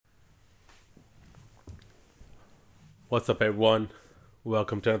What's up, everyone?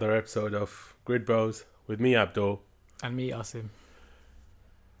 Welcome to another episode of Grid Bros with me, Abdul. And me, Asim.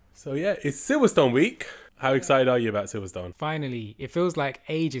 So yeah, it's Silverstone week. How excited are you about Silverstone? Finally, it feels like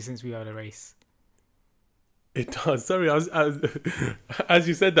ages since we had a race. It does. Sorry, I was as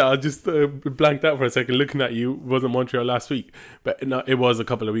you said that, I just blanked out for a second looking at you. It wasn't Montreal last week, but no, it was a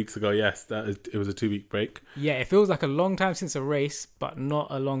couple of weeks ago. Yes, it was a 2-week break. Yeah, it feels like a long time since a race, but not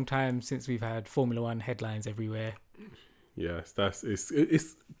a long time since we've had Formula One headlines everywhere. Yes,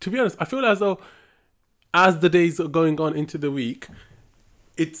 it's to be honest, I feel as though as the days are going on into the week,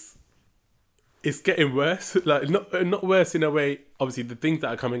 it's getting worse. Like not worse in a way. Obviously, the things that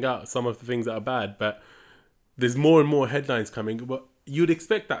are coming out, some of the things that are bad, but there's more and more headlines coming. But you'd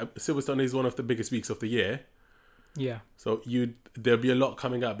expect that Silverstone is one of the biggest weeks of the year. Yeah. So there'll be a lot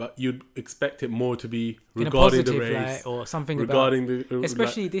coming out, but you'd expect it more to be in regarding a positive the race light or something regarding about,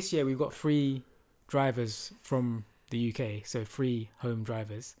 especially this year we've got 3 drivers from the UK, so 3 home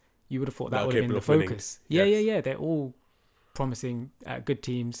drivers. You would have thought that would have been the focus. Yeah. They're all promising good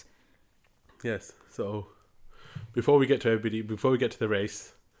teams. Yes. So before we get to the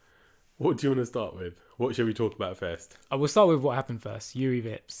race, what do you want to start with? What should we talk about first? I will start with what happened first. Yuri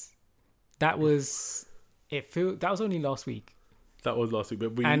Vips. That was only last week. That was last week,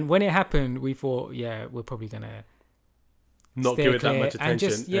 but and when it happened, we thought, we're probably gonna not give it that much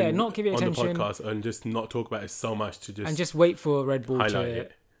attention. And not give it attention on the podcast, and just not talk about it so much and just wait for Red Bull to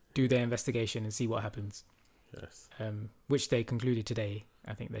it. do their investigation and see what happens. Yes. Which they concluded today.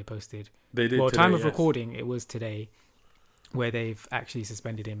 I think they posted. They did. Well, today, time of yes. recording, it was today, where they've actually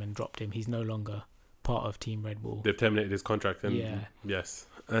suspended him and dropped him. He's no longer part of Team Red Bull. They've terminated his contract. And yes.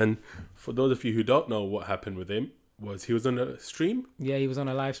 And for those of you who don't know what happened with him, was he was on a stream? Yeah, he was on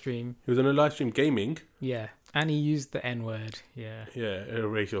a live stream. He was on a live stream gaming. Yeah, and he used the N-word. Yeah. Yeah, a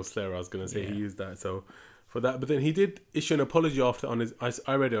racial slur. I was gonna say he used that. So for that, but then he did issue an apology after on his.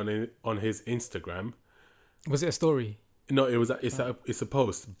 I read it on his Instagram. Was it a story? No, it's a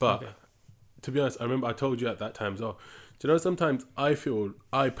post. But to be honest, I remember I told you at that time as well. Do you know, sometimes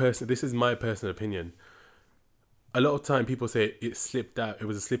this is my personal opinion. A lot of time people say it slipped out. It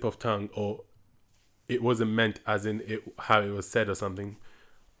was a slip of tongue, or it wasn't meant as in how it was said or something.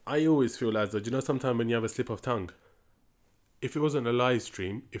 I always feel as though, do you know, sometimes when you have a slip of tongue, if it wasn't a live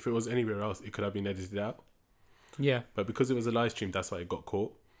stream, if it was anywhere else, it could have been edited out. Yeah. But because it was a live stream, that's why it got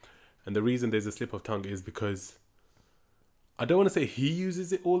caught. And the reason there's a slip of tongue is because I don't want to say he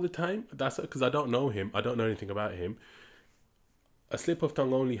uses it all the time. That's because I don't know him. I don't know anything about him. A slip of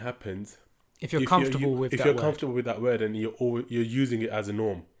tongue only happens if you're comfortable with that word and you're using it as a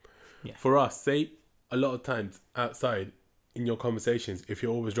norm. Yeah. For us, say a lot of times outside in your conversations, if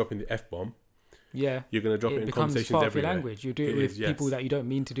you're always dropping the F-bomb, you're going to drop it in conversations everywhere. It becomes part of your language. You do it with people that you don't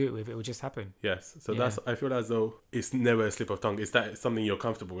mean to do it with. It will just happen. Yes. So that's, I feel as though it's never a slip of tongue. It's something you're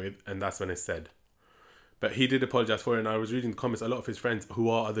comfortable with, and that's when it's said. But he did apologize for it, and I was reading the comments. A lot of his friends who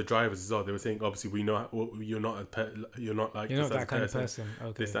are other drivers as well, they were saying, obviously, we know you're not that kind of person.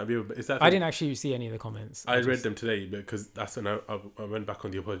 Okay. This, that, but it's that I didn't actually see any of the comments. I read them today because that's when I went back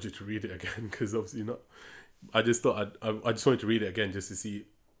on the apology to read it again, because obviously not. I just thought I just wanted to read it again just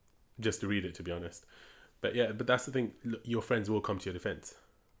to read it, to be honest. But that's the thing. Your friends will come to your defense,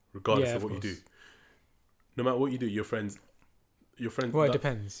 regardless of what you do. No matter what you do, your friends. Well, it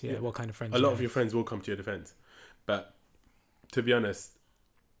depends. Yeah, what kind of friends. A lot of your friends will come to your defense, but to be honest,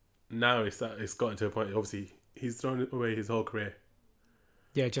 now it's gotten to a point. Obviously, he's thrown away his whole career.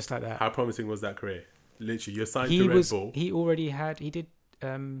 Yeah, just like that. How promising was that career? Literally, you're signed to Red Bull. He did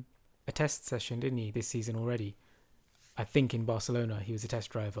a test session, didn't he, this season already? I think in Barcelona, he was a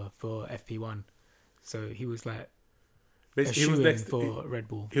test driver for FP1, so he was like. Basically, he was next for Red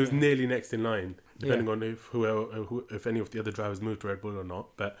Bull. He was nearly next in line, depending on if any of the other drivers moved to Red Bull or not.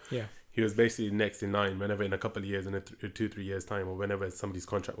 But he was basically next in line whenever in a couple of years, in 2-3 years time, or whenever somebody's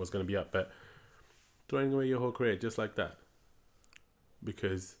contract was going to be up. But throwing away your whole career just like that,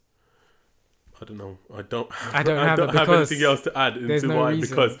 because I don't know, I don't have anything else to add into why.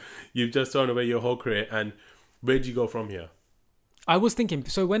 Reason. Because you've just thrown away your whole career, and where'd you go from here? I was thinking.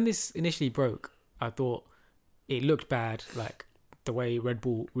 So when this initially broke, I thought. It looked bad, like the way Red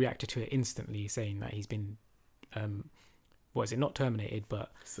Bull reacted to it instantly, saying that he's been, not terminated,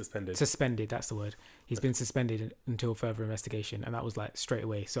 but suspended. Suspended, that's the word. He's been suspended until further investigation, and that was like straight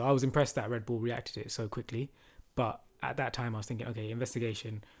away. So I was impressed that Red Bull reacted to it so quickly. But at that time, I was thinking, okay,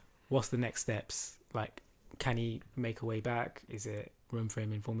 investigation. What's the next steps? Like, can he make a way back? Is it room for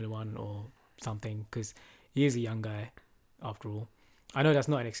him in Formula One or something? Because he is a young guy, after all. I know that's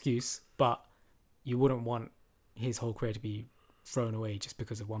not an excuse, but you wouldn't want his whole career to be thrown away just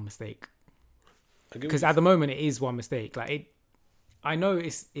because of one mistake. Because at the moment it is one mistake. Like I know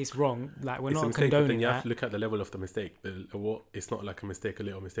it's wrong. Like we're it's not a mistake, but condoning then you that. have to look at the level of the mistake. It's not like a mistake, a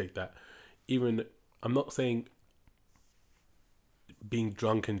little mistake that even I'm not saying being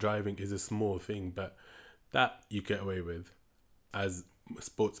drunk and driving is a small thing, but that you get away with as a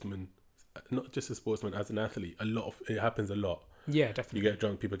sportsman, not just a sportsman, as an athlete. It happens a lot. Yeah, definitely. You get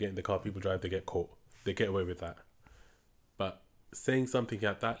drunk, people get in the car, people drive, they get caught, they get away with that. But saying something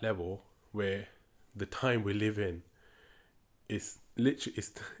at that level, where the time we live in, is literally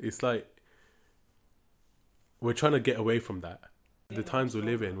it's like we're trying to get away from that. The times we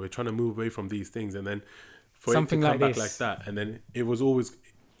live in, we're trying to move away from these things, and then for Something it to come like back this. like that, and then it was always,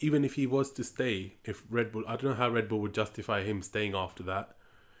 even if he was to stay, if Red Bull, I don't know how Red Bull would justify him staying after that.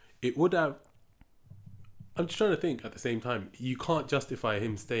 It would have. I'm just trying to think at the same time. You can't justify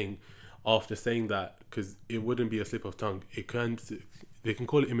him staying after saying that, because it wouldn't be a slip of tongue. They can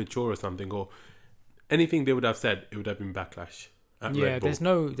call it immature or something, or anything they would have said. It would have been backlash. At Yeah, Red Bull.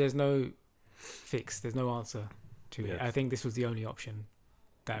 there's no fix. There's no answer to it. Yes. I think this was the only option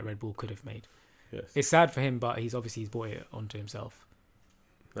that Red Bull could have made. Yes, It's sad for him, but he's brought it onto himself.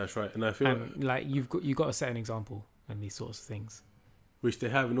 that's right. And I feel And like you've got to set an example in these sorts of things. which they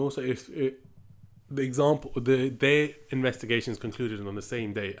have, and also if their investigations concluded on the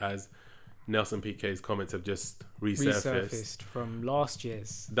same day as Nelson Piquet's comments have just resurfaced. From last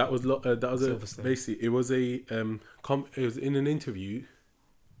year's. That was Silverstone. basically it was a it was in an interview.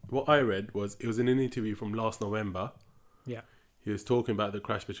 What I read was it was in an interview from last November. Yeah. He was talking about the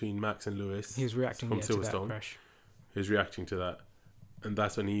crash between Max and Lewis. He was reacting from to that Silverstone. crash. He was reacting to that, and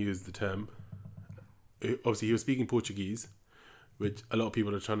that's when he used the term. Obviously, he was speaking Portuguese, which a lot of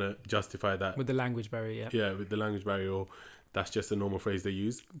people are trying to justify that. With the language barrier, yeah. Yeah, with the language barrier, or that's just a normal phrase they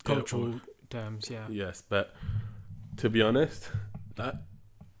use. Cultural terms, yeah. Yes, but to be honest, that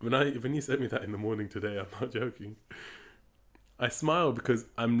when you sent me that in the morning today, I'm not joking. I smiled because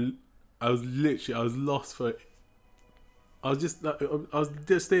I was lost for. I was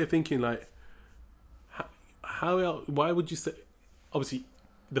just there thinking like, how else, why would you say? Obviously,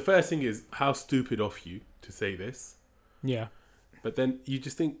 the first thing is how stupid of you to say this. Yeah. But then you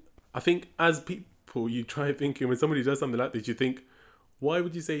just think, I think as people, you try thinking when somebody does something like this, you think, why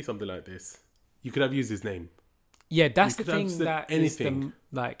would you say something like this? You could have used his name. Yeah, that's You the could have thing said that is anything.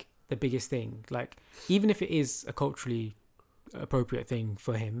 the biggest thing. Like, even if it is a culturally appropriate thing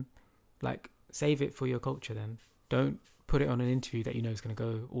for him, like, save it for your culture then. Don't put it on an interview that you know is going to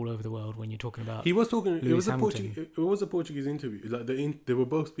go all over the world when you're talking about He was talking. It Lewis was Hamilton. It was a Portuguese interview. Like they were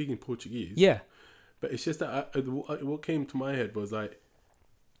both speaking Portuguese. Yeah. But it's just that what came to my head was like,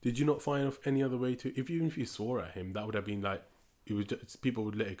 did you not find any other way to? Even if you swore at him, that would have been like, it was just, people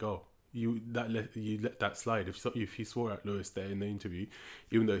would let it go. You let that slide. If you swore at Lewis there in the interview,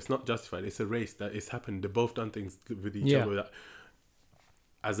 even though it's not justified, it's a race that it's happened. They've both done things with each other. That,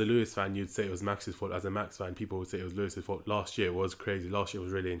 as a Lewis fan, you'd say it was Max's fault. As a Max fan, people would say it was Lewis's fault. Last year was crazy. Last year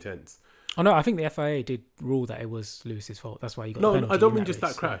was really intense. Oh no, I think the FIA did rule that it was Lewis's fault. That's why you got the No, penalty I don't in mean just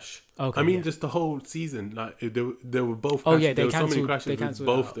race. that crash. Okay, I mean yeah. just the whole season. Like they were both. Oh, crashes. yeah, they there were so many cancelled- crashes they with cancelled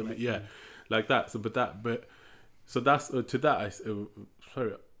both it of them. out, like, Yeah, like that. So that's to that.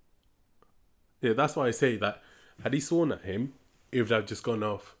 Sorry. Yeah, that's why I say that. Had he sworn at him, it would have just gone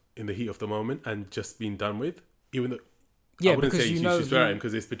off in the heat of the moment and just been done with. Even though Yeah, I wouldn't because say you you know should swear at he- him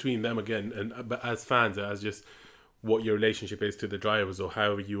because it's between them again. But as fans, as just what your relationship is to the drivers or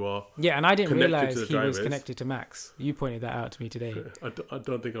however you are. Yeah, and I didn't connected realize to the he was drivers. connected to Max. You pointed that out to me today. I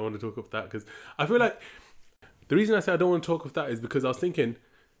don't think I want to talk of that because I feel like the reason I say I don't want to talk of that is because I was thinking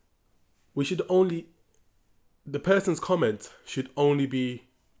the person's comment should only be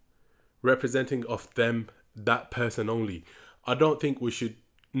representing of them, that person only. I don't think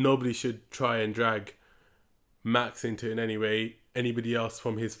nobody should try and drag Max into in any way anybody else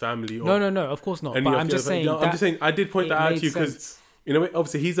from his family or No, of course not. any But of I'm the just other- saying. I'm just saying I did point that out to you because sense. in a way,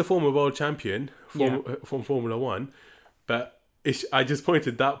 obviously, he's a former world champion from Formula One, but I just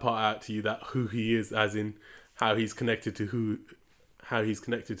pointed that part out to you, that who he is, as in how he's connected to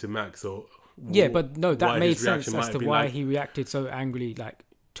Max, or Yeah, but no, why that made his reaction sense might as have to been why like- he reacted so angrily, like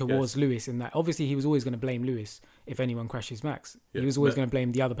towards Lewis. In that, obviously, he was always going to blame Lewis if anyone crashes Max. Yeah, he was always but- going to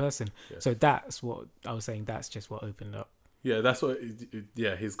blame the other person. Yeah. So that's what I was saying. That's just what opened up. Yeah, that's what.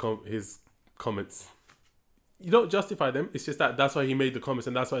 Yeah, his comments. You don't justify them. It's just that's why he made the comments,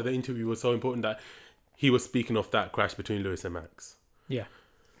 and that's why the interview was so important. That he was speaking of that crash between Lewis and Max. Yeah,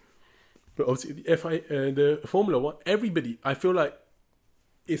 But obviously, the Formula One, everybody, I feel like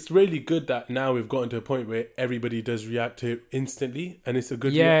it's really good that now we've gotten to a point where everybody does react to it instantly, and it's a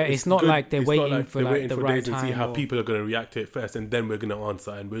good. Yeah, it's not good, like they're it's waiting not like for they're like waiting the for right days and see time. how Or, people are going to react to it first, and then we're going to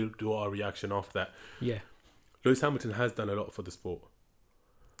answer, and we'll do our reaction after that. yeah, Lewis Hamilton has done a lot for the sport.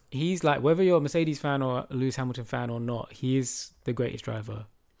 he's like, whether you're a Mercedes fan or a Lewis Hamilton fan or not, he is the greatest driver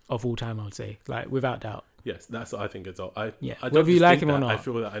of all time. I would say, like without doubt. Yes, that's what I think as well. I don't Whether you just like think him or that, not. I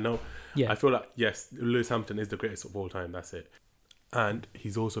feel that I know. Yeah, I feel like yes, Lewis Hamilton is the greatest of all time. That's it. And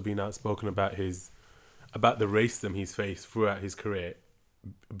he's also been outspoken about the racism he's faced throughout his career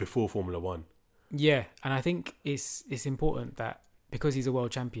before Formula One. yeah, and I think it's important that because he's a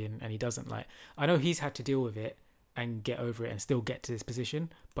world champion and he doesn't like. I know he's had to deal with it and get over it and still get to this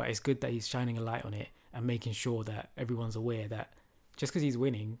position, but it's good that he's shining a light on it and making sure that everyone's aware that just because he's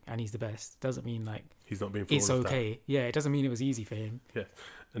winning and he's the best doesn't mean like He's not being. it's okay. Yeah, it doesn't mean it was easy for him. Yeah,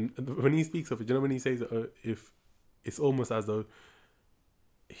 and when he speaks of it, you know, when he says if it's almost as though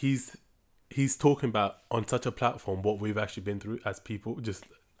he's talking about on such a platform what we've actually been through as people, just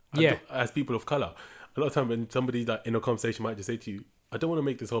as people of color. A lot of time when somebody like in a conversation might just say to you, I don't want to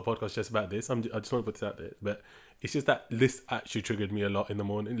make this whole podcast just about this. I just want to put this out there. But it's just that this actually triggered me a lot in the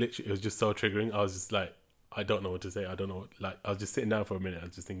morning. Literally, it was just so triggering. I was just like, I don't know what to say. I don't know. I was just sitting down for a minute. I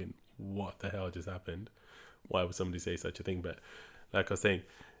was just thinking, what the hell just happened? Why would somebody say such a thing? But like I was saying,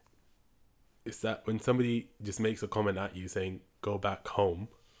 it's that when somebody just makes a comment at you saying, go back home,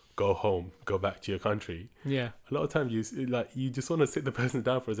 go home, go back to your country. Yeah. A lot of times you just want to sit the person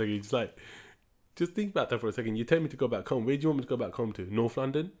down for a second. You just like, just think about that for a second. You tell me to go back home. Where do you want me to go back home to? North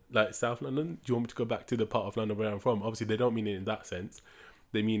London? Like South London? Do you want me to go back to the part of London where I'm from? Obviously, they don't mean it in that sense.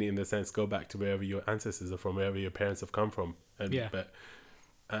 They mean it in the sense, go back to wherever your ancestors are from, wherever your parents have come from.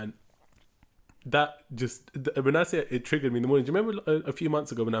 And that just, when I say it triggered me in the morning. Do you remember a few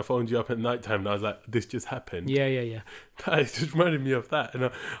months ago when I phoned you up at night time and I was like, this just happened? Yeah. That just reminded me of that. And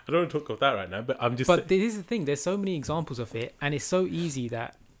I don't want to talk of that right now, but I'm just... But this is the thing. There's so many examples of it. And it's so easy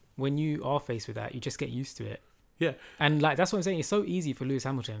that when you are faced with that, you just get used to it. Yeah. And like, that's what I'm saying. It's so easy for Lewis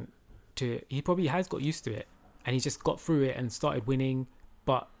Hamilton he probably has got used to it. And he's just got through it and started winning.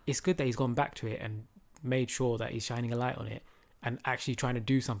 But it's good that he's gone back to it and made sure that he's shining a light on it and actually trying to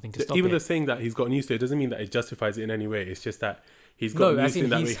do something to stop even it. the saying that he's gotten used to it doesn't mean that it justifies it in any way. It's just that he's gotten used to it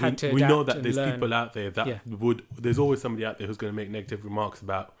that way. We know that there's people out there that there's always somebody out there who's going to make negative remarks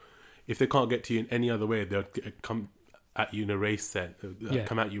about, if they can't get to you in any other way, they'll come at you in a race set,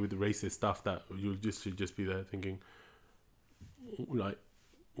 come at you with the racist stuff that should just be there thinking, like,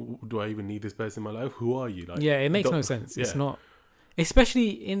 do I even need this person in my life? Who are you? Like, it makes no sense. It's not, especially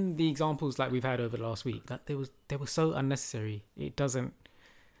in the examples like we've had over the last week, that they were so unnecessary. It doesn't,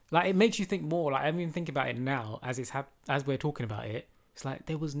 like, it makes you think more. Like, I even think about it now as as we're talking about it. It's like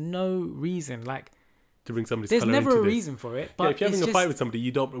there was no reason, like, to bring somebody's there's colour never into a this. reason for it. But if you're having a fight with somebody,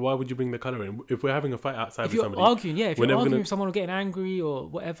 you don't. Why would you bring the colour in? If we're having a fight outside with somebody, if you're arguing with someone or getting angry or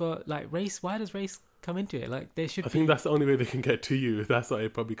whatever, like race, why does race come into it? Like, there should. I think that's the only way they can get to you. That's what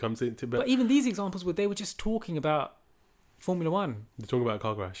it probably comes into. But even these examples where they were just talking about Formula One. They're talking about a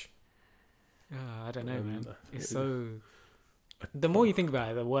car crash. I don't know, man. It's so. The more you think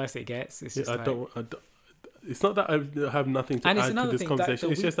about it, the worse it gets. It's just it's not that I have nothing to add to this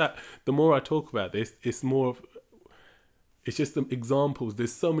conversation. It's just that the more I talk about this, it's more of. It's just the examples.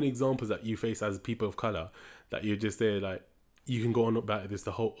 There's so many examples that you face as people of color that you're just there. Like, you can go on about this.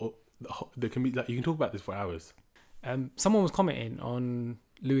 There can be like, you can talk about this for hours. Someone was commenting on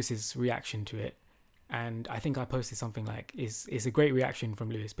Lewis's reaction to it, and I think I posted something like, "It's a great reaction from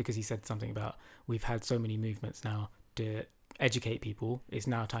Lewis," because he said something about, we've had so many movements now to educate people. It's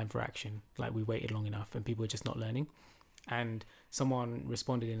now time for action. Like, we waited long enough, and people are just not learning. And someone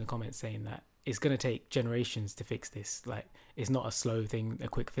responded in the comments saying that it's going to take generations to fix this. Like, it's not a slow thing, a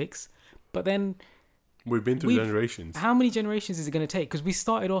quick fix. But then we've been through generations. How many generations is it going to take? Because we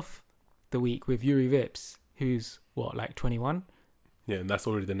started off the week with Yuri Vips, who's like 21. Yeah, and that's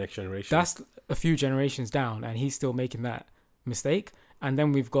already the next generation. That's a few generations down, and he's still making that mistake. And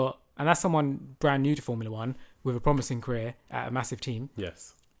then we've got, and that's someone brand new to Formula One with a promising career at a massive team.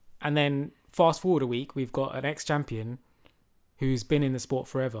 Yes. And then fast forward a week, we've got an ex-champion who's been in the sport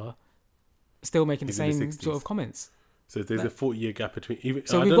forever, still making the same sort of comments. So there's a 40-year gap between.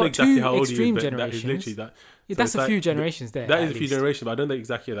 So we've got two extreme generations. That's a few generations there. That is a few generations, but I don't know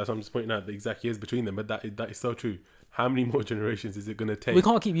exactly. That's what I'm just pointing out, the exact years between them. But that is so true. How many more generations is it going to take? We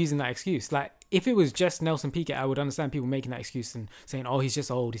can't keep using that excuse. Like, if it was just Nelson Piquet, I would understand people making that excuse and saying, "Oh, he's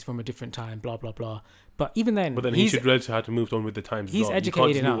just old. He's from a different time." Blah blah blah. But even then, he should learn how to move on with the times. He's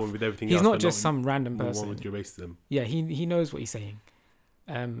educated enough. He's not just some random person. Move on with your racism. Yeah, he knows what he's saying.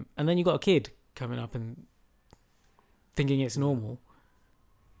 And then you got a kid coming up and thinking it's normal.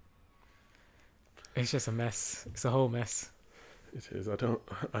 It's just a mess. It's a whole mess. It is.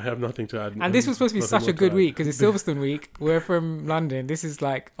 I have nothing to add. And this was supposed to be Nothing such a more to good add. week because it's Silverstone week. We're from London. This is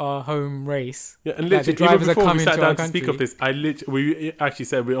like our home race. Yeah, and Like, the literally, drivers even are before we coming sat to our down to speak of country. this, we actually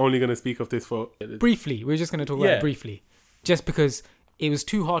said we're only going to speak of this for Briefly, we're just going to talk about Yeah. it briefly. Just because it was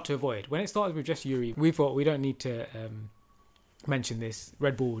too hard to avoid. When it started with just Yuri, we thought we don't need to mention this.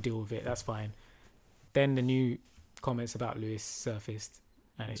 Red Bull will deal with it. That's fine. Then the new comments about Lewis surfaced.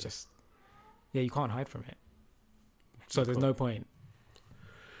 And it's just... Yeah, you can't hide from it. So there's no point.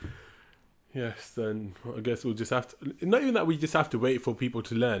 Yes, then I guess we'll just have to. Not even that we just have to wait for people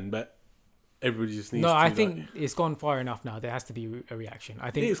to learn, but everybody just needs. No, to, I think it's gone far enough now. There has to be a reaction. I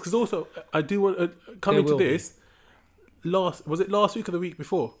it think is because also I do want coming to will be. this. Last week or the week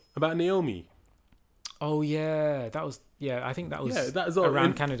before about Naomi? Oh yeah, that was I think that was that is all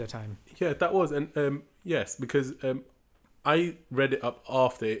around Canada time. Yeah, that was and yes, because I read it up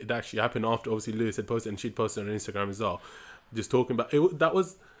after it actually happened. After obviously Lewis had posted and she'd posted on Instagram as well, just talking about it. That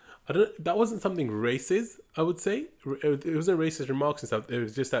wasn't something racist. I would say it wasn't racist remarks and stuff. It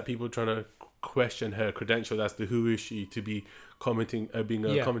was just that people trying to question her credentials as to who is she to be commenting, being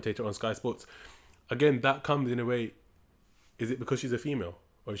a commentator on Sky Sports. Again, that comes in a way. Is it because she's a female,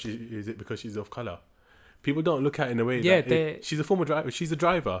 or is it because she's of color? People don't look at it in a way that she's a former driver. She's a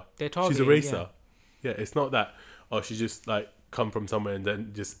driver. She's a racer. Yeah, it's not that. Oh, she just like come from somewhere and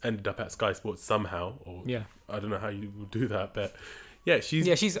then just ended up at Sky Sports somehow. Or I don't know how you would do that, but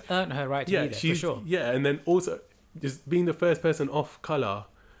she's earned her right to be there for sure. Yeah, and then also just being the first person off color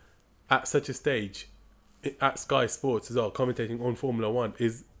at such a stage at Sky Sports as well, commentating on Formula One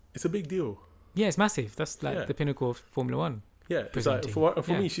it's a big deal. Yeah, it's massive. That's like the pinnacle of Formula One. Yeah, it's like for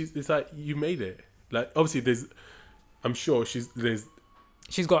me, it's like you made it. Like obviously, I'm sure she's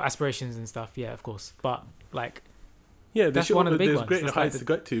got aspirations and stuff. Yeah, of course, but like that's one of the big there's ones. great That's heights like to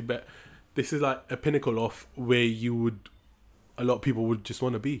get to, but this is like a pinnacle of where a lot of people would just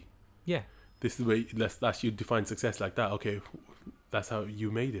want to be. Yeah, this is where that's you define success like that. Okay, that's how you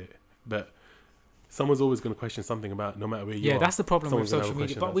made it, but. Someone's always going to question something about no matter where you are. Yeah, that's the problem with Someone's social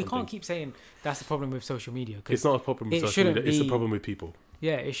media. But we can't keep saying that's the problem with social media. It's not a problem with social media. It's a problem with people.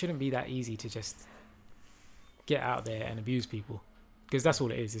 Yeah, it shouldn't be that easy to just get out there and abuse people. Because that's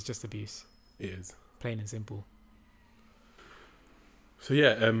all it is. It's just abuse. It is. Plain and simple. So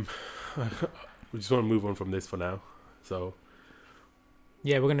yeah, we just want to move on from this for now. So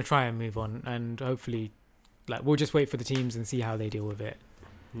yeah, we're going to try and move on. And hopefully, like, we'll just wait for the teams and see how they deal with it.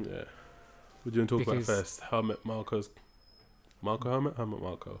 Yeah. What do you want to talk about first? Helmut Marko? Helmut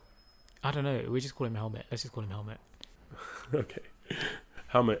Marko? I don't know. We just call him Helmet. Let's just call him Helmet. Okay.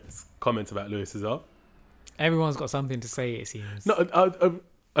 Helmut's comments about Lewis as well. Everyone's got something to say, it seems. No,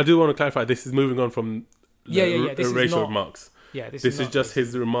 I do want to clarify. This is moving on from racial remarks. Yeah, this is just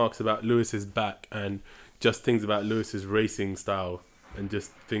his remarks about Lewis's back and just things about Lewis's racing style. And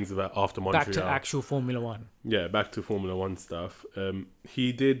just things about after Montreal. Back to actual Formula One. Yeah, back to Formula One stuff.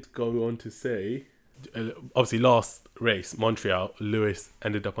 He did go on to say, obviously last race, Montreal, Lewis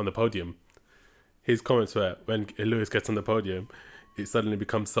ended up on the podium. His comments were, when Lewis gets on the podium, it suddenly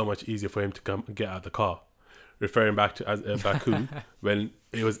becomes so much easier for him to get out of the car. Referring back to Baku, when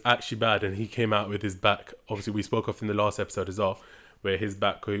it was actually bad and he came out with his back. Obviously, we spoke of in the last episode as well, where his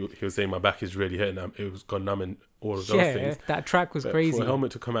back, he was saying, my back is really hurting. It was gone numb and all of those things. Yeah, that track was crazy. For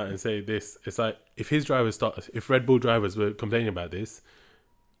Helmut to come out and say this, it's like, if Red Bull drivers were complaining about this,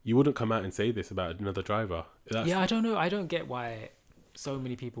 you wouldn't come out and say this about another driver. I don't know. I don't get why so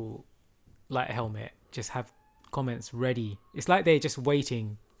many people like Helmut just have comments ready. It's like they're just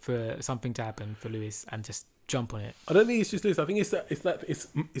waiting for something to happen for Lewis and just jump on it. I don't think it's just Lewis. I think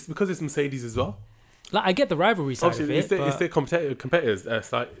it's because it's Mercedes as well. Like, I get the rivalry side of it. It's their competitors.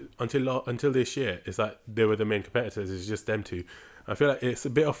 It's like until this year, it's like they were the main competitors. It's just them two. I feel like it's a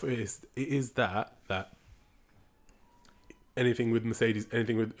bit of it is that anything with Mercedes,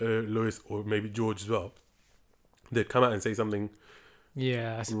 anything with Lewis or maybe George as well, they'd come out and say something.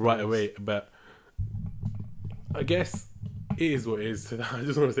 Yeah, right away. But I guess it is what it is. I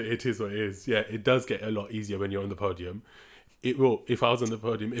just want to say it is what it is. Yeah, it does get a lot easier when you're on the podium. It will. If I was on the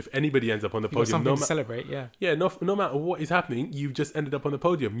podium, if anybody ends up on the podium, something to celebrate. Yeah. No matter what is happening, you've just ended up on the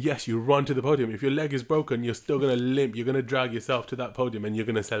podium. Yes, you run to the podium. If your leg is broken, you're still gonna limp. You're gonna drag yourself to that podium, and you're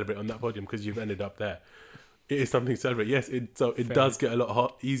gonna celebrate on that podium because you've ended up there. It is something to celebrate. Yes, it does get a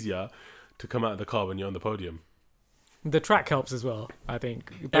lot easier to come out of the car when you're on the podium. The track helps as well. I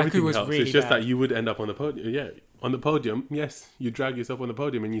think everything helps. Really it's just that you would end up on the podium. Yeah, on the podium. Yes, you drag yourself on the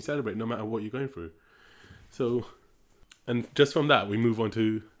podium and you celebrate no matter what you're going through. So. And just from that, we move on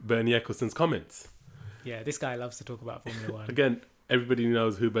to Bernie Ecclestone's comments. Yeah, this guy loves to talk about Formula One. Again, everybody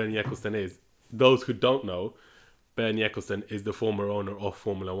knows who Bernie Ecclestone is. those who don't know, Bernie Ecclestone is the former owner of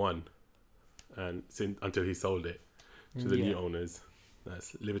Formula One, and until he sold it to the new owners.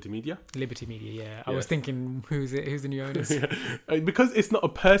 That's Liberty Media. Liberty Media, yeah. I was thinking, who's the new owners? Because it's not a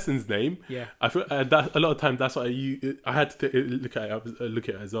person's name. Yeah. I feel that a lot of times that's what I had to look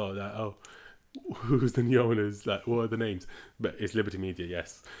at it as well. Like, who's the new owners? Like, what are the names? But it's Liberty Media,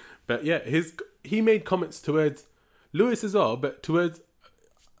 yes. But yeah, he made comments towards Lewis as well, but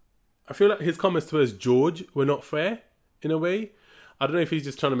I feel like his comments towards George were not fair in a way. I don't know if he's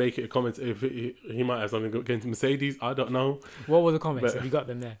just trying to make it a comment. If he might have something against Mercedes, I don't know. What were the comments? Have you got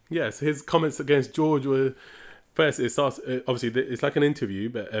them there? Yes, his comments against George were first. It starts obviously. It's like an interview,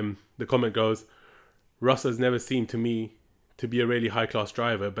 but the comment goes, "Russell's never seemed to me to be a really high class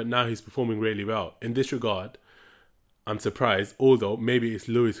driver, but now he's performing really well. In this regard, I'm surprised. Although maybe it's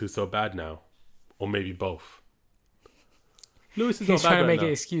Lewis who's so bad now, or maybe both." Lewis is He's not bad trying to make now.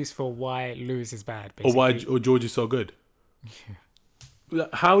 an excuse for why Lewis is bad, basically. Or George is so good.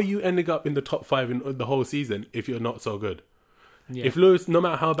 How are you ending up in the top 5 in the whole season if you're not so good? Yeah. If Lewis, no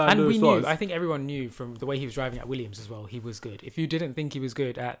matter how bad and Lewis we knew, was, I think everyone knew from the way he was driving at Williams as well, he was good. If you didn't think he was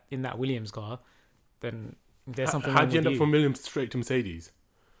good in that Williams car, then there's something wrong how'd you with end up from Williams straight to Mercedes?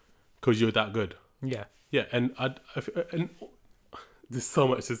 Because you're that good. Yeah. Yeah, and there's so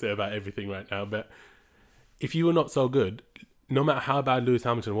much to say about everything right now, but if you were not so good, no matter how bad Lewis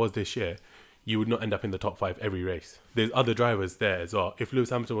Hamilton was this year, you would not end up in the top 5 every race. There's other drivers there as well. If Lewis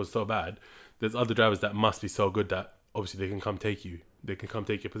Hamilton was so bad, there's other drivers that must be so good that obviously they can come take you. They can come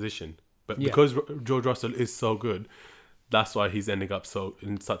take your position. But because George Russell is so good, that's why he's ending up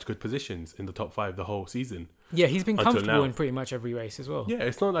in such good positions in the top 5 the whole season. Yeah, he's been comfortable now. in pretty much every race as well. Yeah,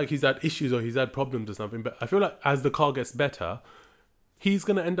 it's not like he's had issues or he's had problems or something, but I feel like as the car gets better, he's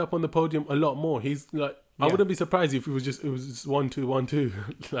going to end up on the podium a lot more. He's like, I wouldn't be surprised if it was just 1-2,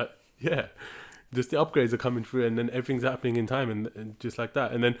 1-2. Like, yeah, just the upgrades are coming through and then everything's happening in time and just like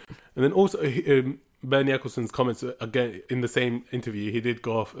that. And then also Bernie Ecclestone's comments again in the same interview, he did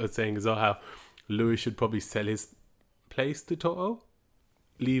go off saying as well how Lewis should probably sell his place to Toto,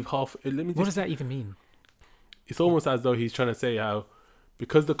 leave half. What does that even mean? It's almost as though he's trying to say how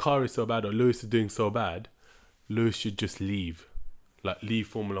because the car is so bad or Lewis is doing so bad, Lewis should just leave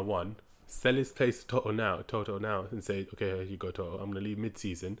Formula One, sell his place to Toto now, and say, okay, here you go, Toto. I'm gonna leave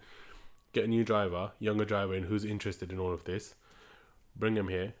mid-season, get a new driver, younger driver, in who's interested in all of this, bring him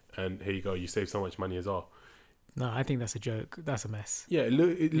here, and here you go. You save so much money as well. No, I think that's a joke. That's a mess. Yeah,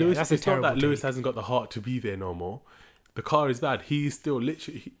 Lewis. That's It's not that take. Lewis hasn't got the heart to be there no more. The car is bad. He's still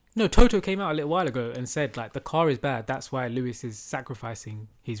literally. No, Toto came out a little while ago and said like the car is bad. That's why Lewis is sacrificing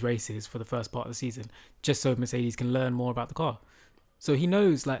his races for the first part of the season, just so Mercedes can learn more about the car. So he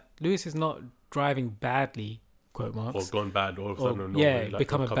knows like Lewis is not driving badly, quote marks, Or gone bad all of a sudden.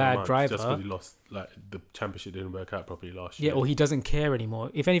 become a bad driver. Just because he lost, the championship didn't work out properly last year. Yeah, or he doesn't care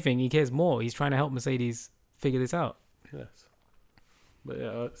anymore. If anything, he cares more. He's trying to help Mercedes figure this out. Yes. But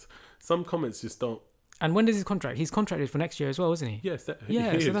yeah, some comments just don't. And when does his contract? He's contracted for next year as well, isn't he? Yes. So that's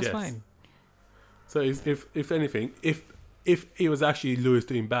yes. fine. So if anything, if it was actually Lewis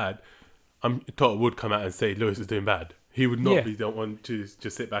doing bad, Toto would come out and say Lewis is doing bad. He would not be the one to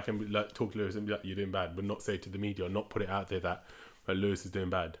just sit back and be like, talk to Lewis and be like, you're doing bad, but not say to the media or not put it out there that Lewis is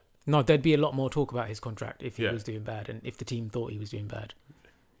doing bad. No, there'd be a lot more talk about his contract if he was doing bad and if the team thought he was doing bad.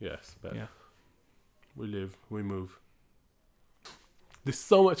 Yes, but we live, we move. There's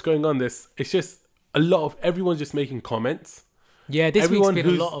so much going on. It's just a lot of everyone's just making comments. Yeah, this week's been a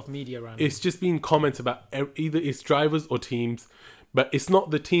lot of media around. It's just been comments about either it's drivers or teams, but it's not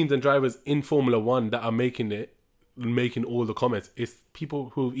the teams and drivers in Formula One that are making all the comments. It's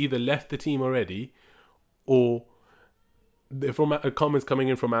people who've either left the team already or they're from comments coming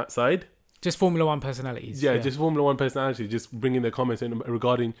in from outside. Just Formula One personalities. Yeah, just Formula One personalities, just bringing their comments in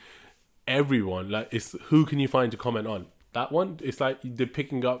regarding everyone. Like, it's who can you find to comment on? That one, it's like they're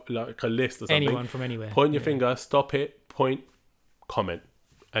picking up like a list or something. Anyone from anywhere. Point your finger, stop it, point, comment.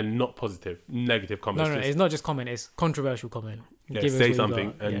 And not positive, negative comments. No, it's not just comment, it's controversial comment. Yeah, say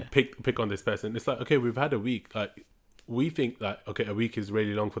something and pick on this person. It's like, okay, we've had a week. Like, we think that, okay, a week is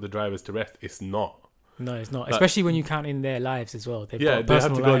really long for the drivers to rest. It's not. No, it's not. Especially when you count in their lives as well. They have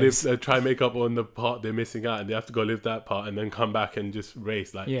to go live, try and make up on the part they're missing out, and they have to go live that part and then come back and just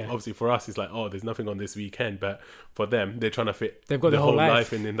race. Like, obviously for us, it's like, oh, there's nothing on this weekend, but for them, they're trying to fit they've got the whole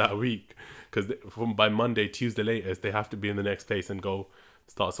life in that week, because by Monday, Tuesday latest, they have to be in the next place and go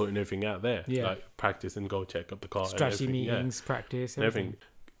start sorting everything out there. Like practice and go check up the car, strategy meetings, practice, everything.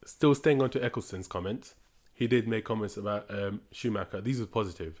 Still staying on to Ecclestone's comments, he did make comments about Schumacher. These were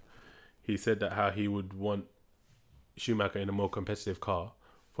positive. He said that how he would want Schumacher in a more competitive car,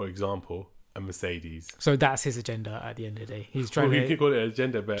 for example, a Mercedes. So that's his agenda at the end of the day. He's Well, trying you to can call it an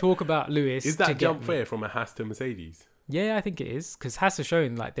agenda, but talk about Lewis. is to that get jump me. fair from a Haas to Mercedes? Yeah, I think it is because Haas has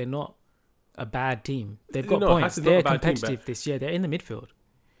shown like they're not a bad team. They've got No, points. Haas is not They're a bad team, competitive this year. They're in the midfield.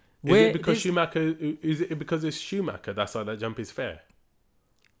 Is it because Schumacher? Is it because it's Schumacher? That's why that jump is fair.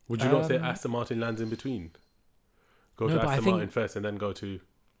 Would you not say Aston Martin lands in between? Go No, to but I Aston think- Martin first, and then go to.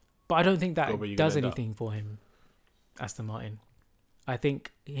 But I don't think Go that where you're does gonna end up. anything for him, Aston Martin. I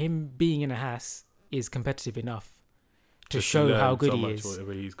think him being in a Haas is competitive enough to just show learn how good so he much, is.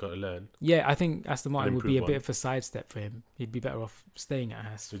 Whatever he's got to learn. Yeah, I think Aston Martin would be a improve bit on. of a sidestep for him. He'd be better off staying at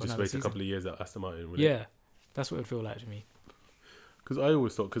Haas. So for just another wait a season. couple of years at Aston Martin. Yeah, that's what it would feel like to me. Because I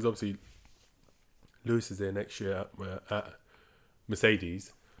always thought, because obviously Lewis is there next year at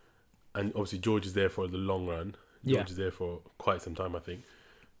Mercedes, and obviously George is there for the long run. George Yeah. is there for quite some time, I think.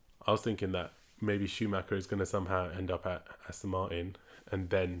 I was thinking that maybe Schumacher is going to somehow end up at Aston Martin and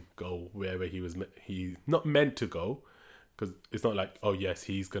then go wherever he not meant to go, because it's not like, oh yes,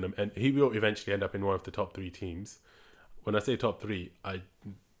 he's going to, and he will eventually end up in one of the top 3 teams. When I say top 3, I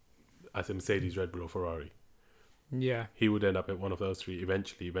say Mercedes, Red Bull or Ferrari. Yeah. He would end up at one of those 3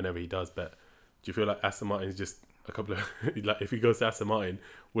 eventually whenever he does. But do you feel like Aston Martin is just a couple of like, if he goes to Aston Martin,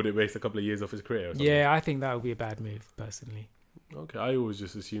 would it waste a couple of years off his career or something? Yeah, I think that would be a bad move, personally. Okay, I always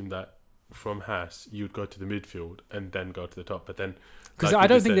just assumed that from Haas you'd go to the midfield and then go to the top, but then Because like I you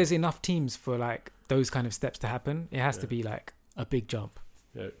don't just think said- there's enough teams for like those kind of steps to happen. It has to Yeah. be like a big jump.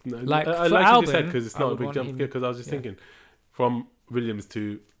 yeah, no, like, I for like you just said Albon, because it's I not a would big want jump. him- Because I was just yeah. thinking from Williams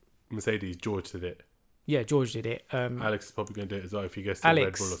to Mercedes, George did it. Yeah, George did it. Alex is probably going to do it as well if he gets to Red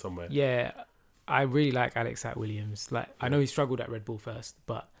Alex, Bull or somewhere. yeah, I really like Alex at Williams. Like, I know he struggled at Red Bull first,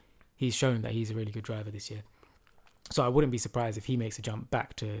 but he's shown that he's a really good driver this year. So I wouldn't be surprised if he makes a jump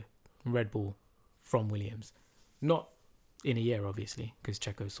back to Red Bull from Williams. Not in a year, obviously, because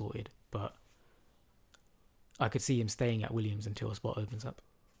Checo's sorted, but I could see him staying at Williams until a spot opens up.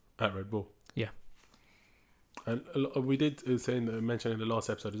 At Red Bull. Yeah. And we did mention in the last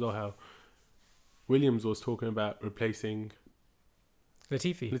episode as well how Williams was talking about replacing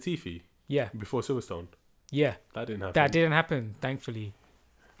Latifi. Latifi Yeah, before Silverstone. yeah. That didn't happen. That didn't happen, thankfully.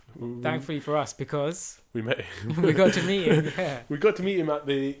 We- Thankfully for us, because we met. we got to meet him. Yeah. We got to meet him at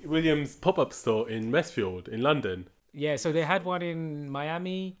the Williams pop-up store in Westfield in London. Yeah, so they had one in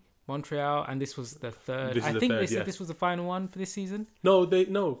Miami, Montreal, and this was the third. This is I the think third, they said yes. this was the final one for this season. No,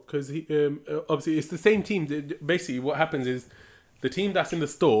 because he obviously it's the same team. Basically, what happens is the team that's in the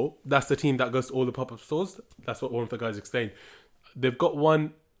store, that's the team that goes to all the pop-up stores. That's what one of the guys explained. They've got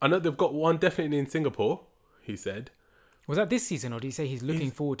one. I know they've got one definitely in Singapore. He said. Was that this season, or did he say he's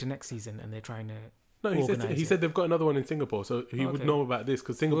looking forward to next season and they're trying to? No, he organise said it? they've got another one in Singapore, so he would Okay. know about this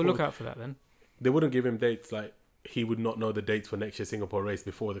because Singapore. We'll look out for that then. They wouldn't give him dates like he would not know the dates for next year's Singapore race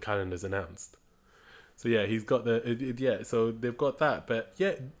before the calendar's announced. So yeah, he's got yeah. So they've got that, but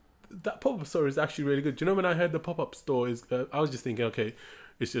yeah, that pop-up store is actually really good. Do you know when I heard the pop-up store is? I was just thinking, okay,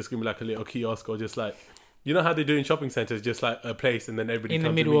 it's just gonna be like a little kiosk or just like, you know how they do in shopping centers, just like a place and then everybody In the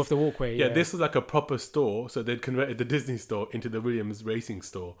comes and middle meets. of the walkway. Yeah, this was like a proper store. So they'd converted the Disney store into the Williams racing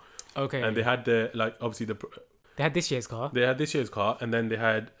store, Okay. and they had obviously They had this year's car. they had this year's car, and then they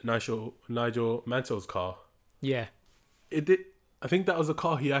had Nigel Mansell's car. Yeah. It did. I think that was the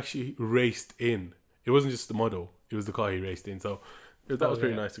car he actually raced in. It wasn't just the model; it was the car he raced in. So that was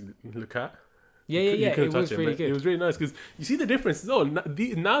pretty yeah. nice to look at. Yeah, You couldn't It touch was really but It good. was really nice because you see the difference. Oh,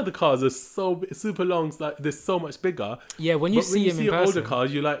 now the cars are so super long. It's like they're so much bigger. Yeah, when you But see when you him see in person, older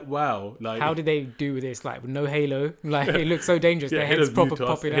cars, you're like, wow, like how did they do with this? Like with no halo, like it looks so dangerous. Their heads Halo's new proper to us.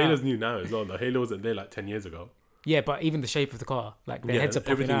 popping Halo's out. new now as well. The Halo wasn't there like 10 years ago. Yeah, but even the shape of the car, like their Yeah, heads are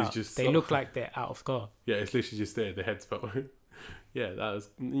popping everything is out. just They so- look like they're out of car. Yeah, it's literally just there. The head's pop. Yeah,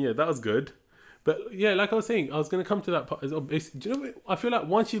 that was good. But yeah, like I was saying, I was going to come to that part. Do you know what? I feel like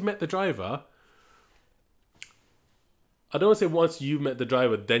once you've met the driver, I don't want to say once you've met the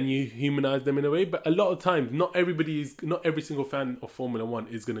driver, then you humanize them in a way. But a lot of times, not every single fan of Formula One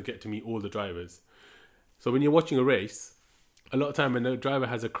is going to get to meet all the drivers. So when you're watching a race, a lot of time when a driver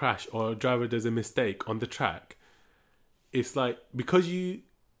has a crash or a driver does a mistake on the track, it's like because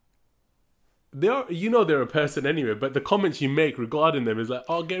they're a person anyway, but the comments you make regarding them is like,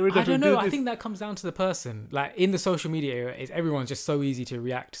 oh, get rid of I him. don't know. do I this. think that comes down to the person. Like in the social media era, everyone's just so easy to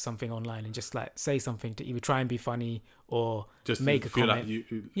react to something online and just like say something to either try and be funny or just make to a feel comment.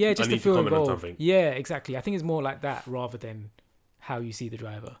 like Yeah, just I to need feel comment involved. on something. Yeah, exactly. I think it's more like that rather than how you see the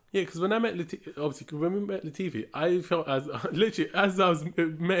driver. Yeah, because when I met obviously when we met Latifi, I felt as literally as I was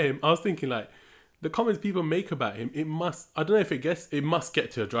met him, I was thinking like the comments people make about him, it must. I don't know if it must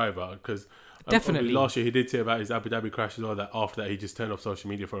get to a driver because Definitely. Last year he did say about his Abu Dhabi crash as well, that after that he just turned off social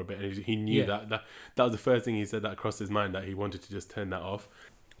media for a bit, and he knew that was the first thing he said that crossed his mind, that he wanted to just turn that off.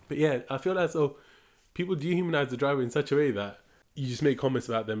 But yeah, I feel as though people dehumanize the driver in such a way that you just make comments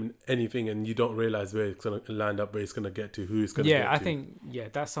about them and anything, and you don't realize where it's going to land up, where it's going to get to, who it's going to get to. I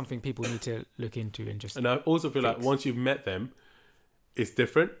think that's something people need to look into and just. And I also feel like once you've met them, it's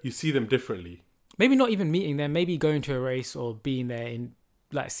different. You see them differently. Maybe not even meeting them. Maybe going to a race or being there in.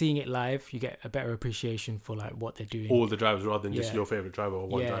 Like seeing it live, you get a better appreciation for like what they're doing. All the drivers rather than just your favorite driver or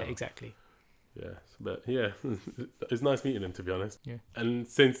one driver. Yeah, exactly. Yeah, but yeah, it's nice meeting him, to be honest. Yeah. And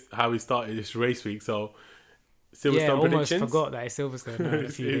since how we started this race week, so Silverstone almost predictions. forgot that it's Silverstone now in a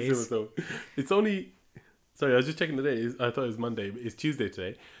few days. Silverstone. It's only. Sorry, I was just checking the day. I thought it was Monday, but it's Tuesday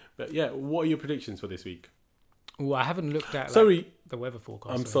today. But yeah, what are your predictions for this week? Well, I haven't looked at the weather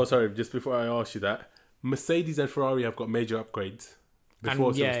forecast. I'm so sorry. Just before I ask you that, Mercedes and Ferrari have got major upgrades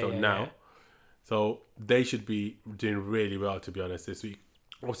before Silverstone now. So they should be doing really well, to be honest, this week.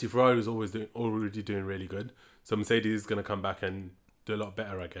 Obviously, Ferrari was already doing really good. So Mercedes is going to come back and do a lot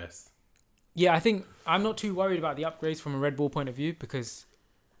better, I guess. Yeah, I think I'm not too worried about the upgrades from a Red Bull point of view, because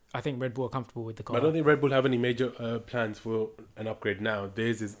I think Red Bull are comfortable with the car. I don't think Red Bull have any major plans for an upgrade now.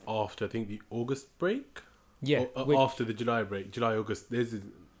 Theirs is after, I think, the August break. Yeah. After the July break. July, August. Theirs is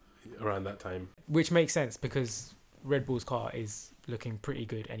around that time. Which makes sense, because Red Bull's car is looking pretty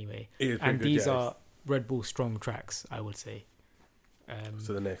good anyway. And these are Red Bull strong tracks, I would say.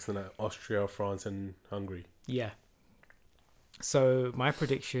 So the next one, Austria, France and Hungary. Yeah. So my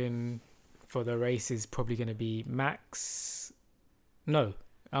prediction for the race is probably going to be Max. No,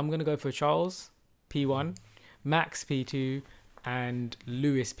 I'm going to go for Charles, P1, Max, P2, and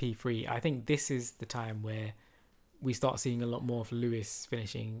Lewis, P3. I think this is the time where we start seeing a lot more of Lewis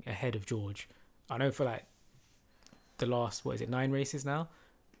finishing ahead of George. I know for like the last, 9 races now,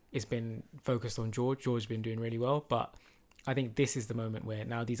 it's been focused on George. George's been doing really well, but I think this is the moment where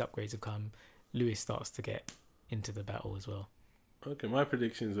now these upgrades have come, Lewis starts to get into the battle as well. Okay, my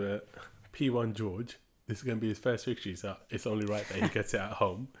predictions were P1 George. This is going to be his first victory, so it's only right that he gets it at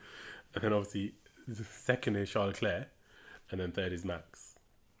home. And then obviously, second is Charles Leclerc, and then third is Max.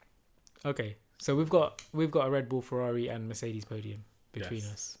 Okay, so we've got a Red Bull, Ferrari, and Mercedes podium between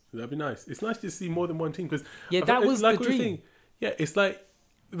us. That'd be nice. It's nice to see more than one team, because that was like the dream. Yeah, it's like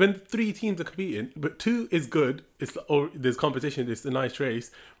when 3 teams are competing, but 2 is good. Or there's competition. It's a nice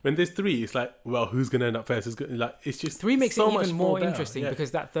race. When there's 3, it's like, well, who's gonna end up first? It's just 3 makes so it even more interesting, yeah.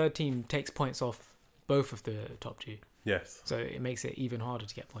 Because that third team takes points off both of the top 2. Yes. So it makes it even harder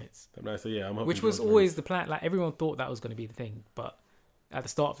to get points. Nice. So yeah, I'm hoping. Which was always the plan. Like everyone thought that was going to be the thing, but at the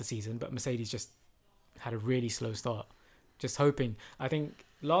start of the season, but Mercedes just had a really slow start. Just hoping. I think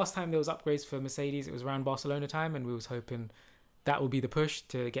last time there was upgrades for Mercedes, it was around Barcelona time, and we was hoping that would be the push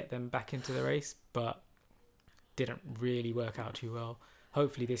to get them back into the race, but didn't really work out too well.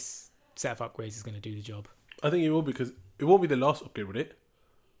 Hopefully this set of upgrades is going to do the job. I think it will, because it won't be the last upgrade, would it?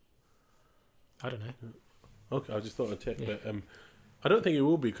 I don't know. Okay, I just thought I'd check, but I don't think it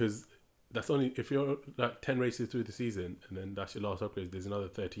will, because that's only if you're like 10 races through the season, and then that's your last upgrade. There's another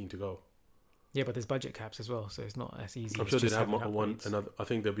 13 to go. Yeah, but there's budget caps as well, so it's not as easy. I'm sure they'd have another. I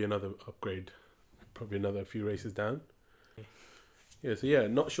think there'll be another upgrade, probably another few races down. Yeah, so yeah,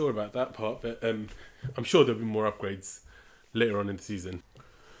 not sure about that part, but I'm sure there'll be more upgrades later on in the season.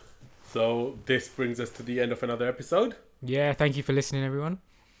 So this brings us to the end of another episode. Yeah, thank you for listening, everyone.